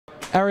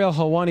Ariel,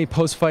 Helwani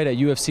post-fight at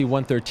UFC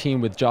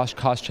 113 with Josh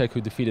Koscheck, who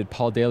defeated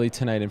Paul Daley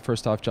tonight. And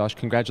first off, Josh,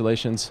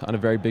 congratulations on a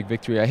very big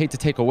victory. I hate to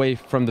take away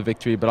from the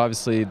victory, but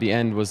obviously the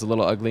end was a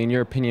little ugly. In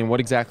your opinion, what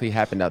exactly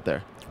happened out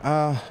there?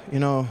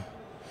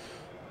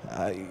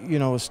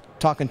 Was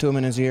talking to him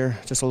in his ear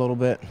just a little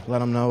bit, let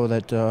him know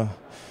that,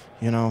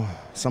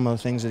 some of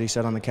the things that he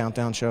said on the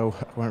Countdown show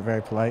weren't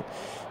very polite.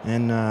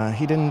 And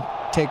he didn't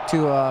take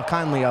too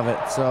kindly of it.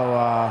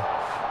 So,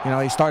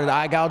 he started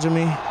eye gouging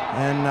me.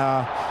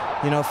 And,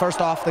 first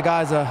off, the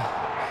guy's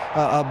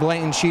a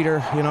blatant cheater.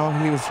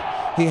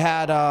 He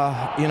had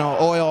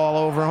oil all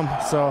over him.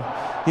 So,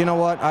 you know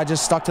what? I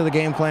just stuck to the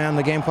game plan.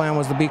 The game plan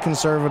was to be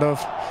conservative,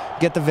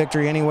 get the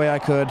victory any way I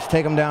could,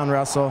 take him down,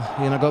 wrestle,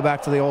 go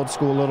back to the old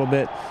school a little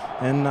bit.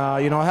 And,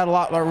 I had a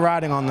lot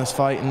riding on this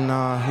fight, and,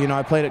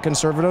 I played it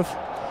conservative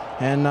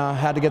and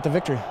had to get the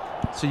victory.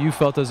 So you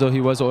felt as though he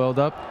was oiled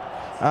up?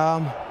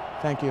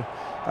 Thank you.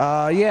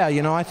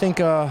 I think,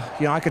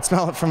 I could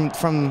smell it from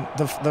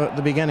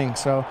the beginning.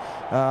 So,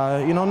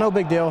 no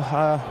big deal.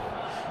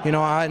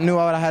 I knew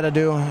what I had to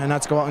do, and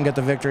that's go out and get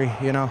the victory.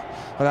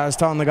 But I was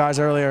telling the guys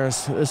earlier,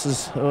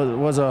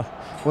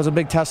 was a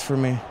big test for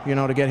me,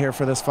 to get here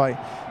for this fight.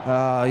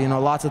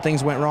 Lots of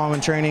things went wrong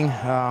in training.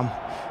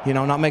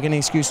 Not making any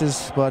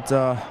excuses, but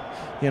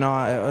it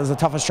was the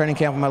toughest training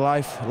camp of my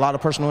life. A lot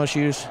of personal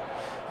issues.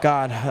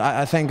 God,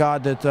 I thank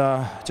God that,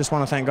 just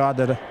want to thank God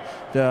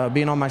that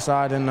being on my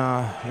side, and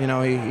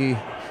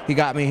he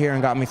got me here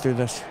and got me through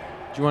this.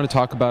 Do you want to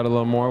talk about a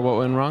little more what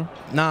went wrong?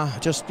 Nah,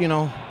 just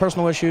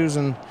personal issues,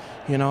 and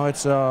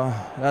it's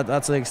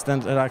that's the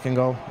extent that I can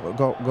go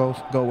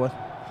with.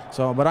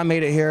 So, but I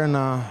made it here,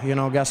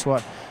 and guess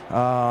what?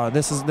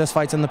 This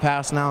fight's in the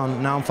past now,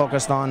 and now I'm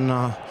focused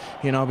on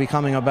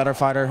becoming a better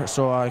fighter,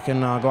 so I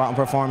can go out and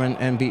perform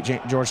and beat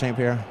George St.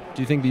 Pierre.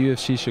 Do you think the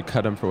UFC should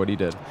cut him for what he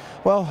did?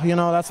 Well,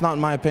 that's not in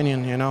my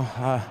opinion.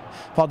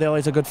 Paul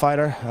Daley's a good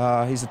fighter.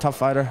 He's a tough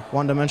fighter,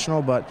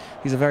 one-dimensional, but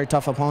he's a very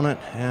tough opponent,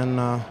 and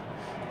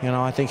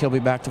I think he'll be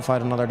back to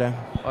fight another day.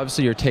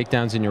 Obviously, your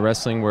takedowns in your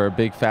wrestling were a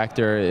big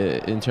factor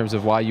in terms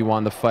of why you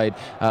won the fight.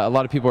 A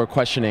lot of people are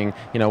questioning,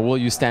 will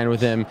you stand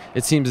with him?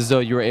 It seems as though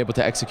you were able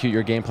to execute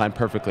your game plan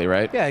perfectly,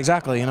 right? Yeah,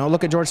 exactly.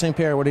 Look at George St.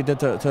 Pierre, what he did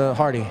to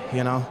Hardy.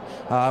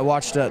 I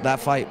watched that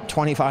fight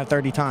 25,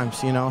 30 times.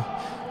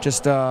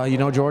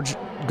 George,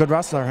 good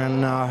wrestler,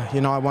 and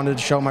I wanted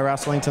to show my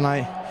wrestling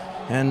tonight.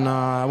 And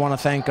I want to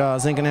thank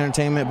Zinc and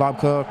Entertainment, Bob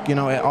Cook,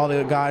 all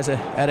the guys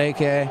at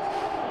AKA.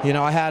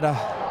 I had a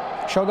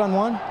Shogun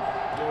won?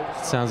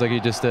 Sounds like you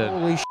just did.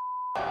 Holy shit.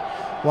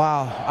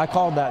 Wow, I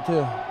called that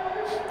too.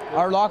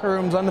 Our locker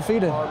room's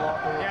undefeated.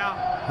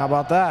 Yeah. How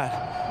about that?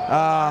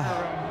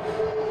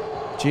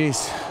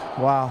 Jeez,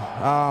 wow.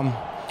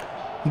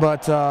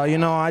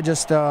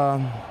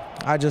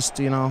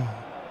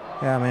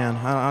 Yeah, man,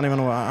 I don't even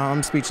know.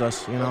 I'm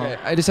speechless, Okay,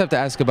 I just have to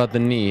ask about the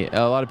knee.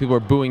 A lot of people are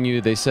booing you.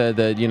 They said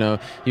that, you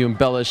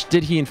embellished.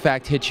 Did he, in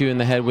fact, hit you in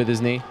the head with his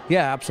knee?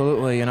 Yeah,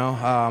 absolutely,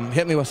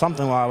 hit me with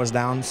something while I was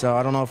down, so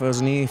I don't know if it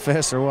was knee,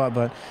 fist, or what,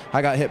 but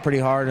I got hit pretty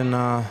hard, and,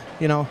 I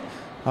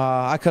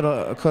could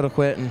have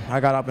quit, and I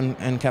got up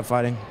and kept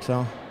fighting,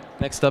 so.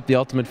 Next up, the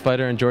Ultimate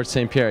Fighter and George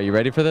St. Pierre. You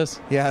ready for this?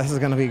 Yeah, this is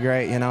going to be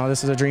great.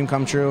 This is a dream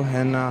come true.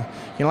 And,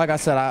 like I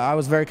said, I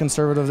was very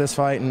conservative this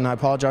fight, and I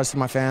apologize to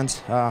my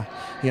fans. But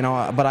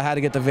I had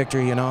to get the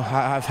victory.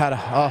 I've had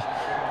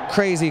a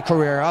crazy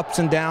career, ups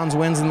and downs,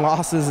 wins and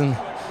losses, and,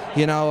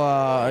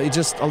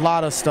 just a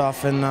lot of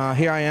stuff. And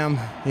here I am,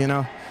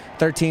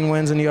 13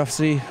 wins in the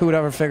UFC. Who would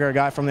ever figure a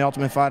guy from the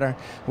Ultimate Fighter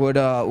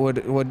would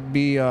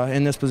be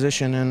in this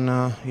position?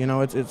 And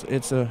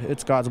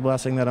it's God's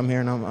blessing that I'm here,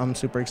 and I'm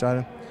super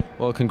excited.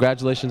 Well,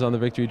 congratulations on the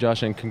victory,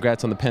 Josh, and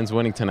congrats on the Pens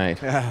winning tonight.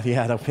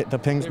 Yeah, the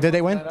Pens. Did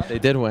they win? They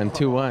did win,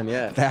 2-1.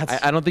 Yeah.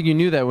 I don't think you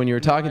knew that when you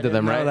were talking to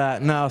them, right?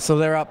 That. No. So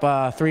they're up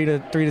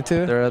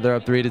 3-2. They're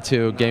up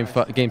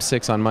 3-2. Game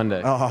 6 on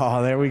Monday.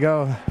 Oh, there we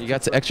go. You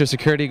got some extra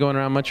security going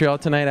around Montreal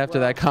tonight after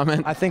that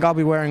comment? I think I'll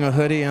be wearing a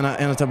hoodie and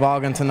a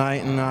toboggan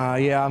tonight, and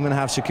yeah, I'm gonna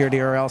have security,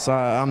 or else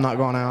I'm not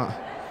going out.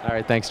 All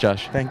right, thanks,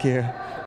 Josh. Thank you.